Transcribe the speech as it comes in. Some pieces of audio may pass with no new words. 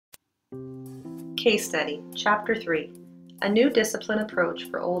Case Study, Chapter 3, A New Discipline Approach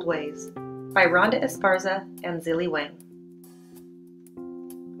for Old Ways, by Rhonda Esparza and Zilly Wang.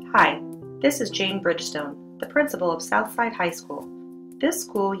 Hi, this is Jane Bridgestone, the principal of Southside High School. This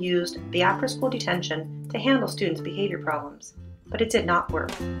school used the after-school detention to handle students' behavior problems, but it did not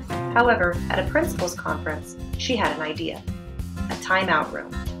work. However, at a principal's conference, she had an idea: a timeout room.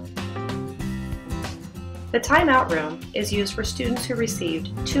 The timeout room is used for students who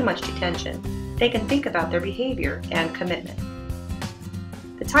received too much detention. They can think about their behavior and commitment.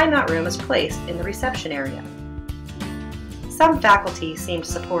 The timeout room is placed in the reception area. Some faculty seemed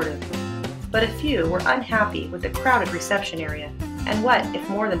supportive, but a few were unhappy with the crowded reception area and what if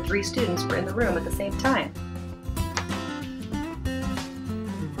more than 3 students were in the room at the same time.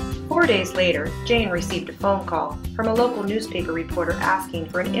 4 days later, Jane received a phone call from a local newspaper reporter asking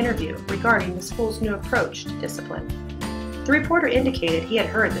for an interview regarding the school's new approach to discipline. The reporter indicated he had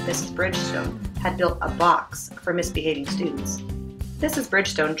heard that Mrs. Bridgestone had built a box for misbehaving students. Mrs.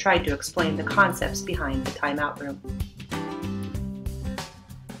 Bridgestone tried to explain the concepts behind the timeout room.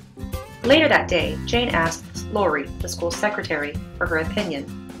 Later that day, Jane asked Lori, the school secretary, for her opinion.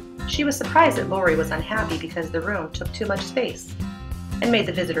 She was surprised that Lori was unhappy because the room took too much space and made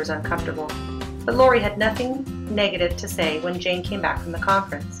the visitors uncomfortable. But Lori had nothing negative to say when Jane came back from the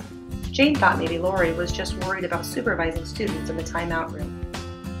conference. Jane thought maybe Lori was just worried about supervising students in the timeout room.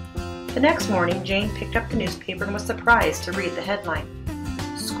 The next morning, Jane picked up the newspaper and was surprised to read the headline: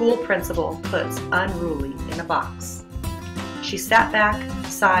 "School Principal Puts Unruly in a Box." She sat back,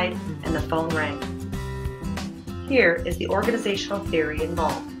 sighed, and the phone rang. Here is the organizational theory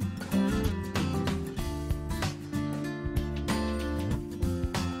involved.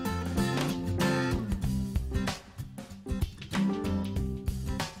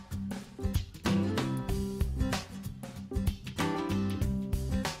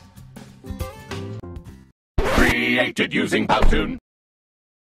 Created using Powtoon.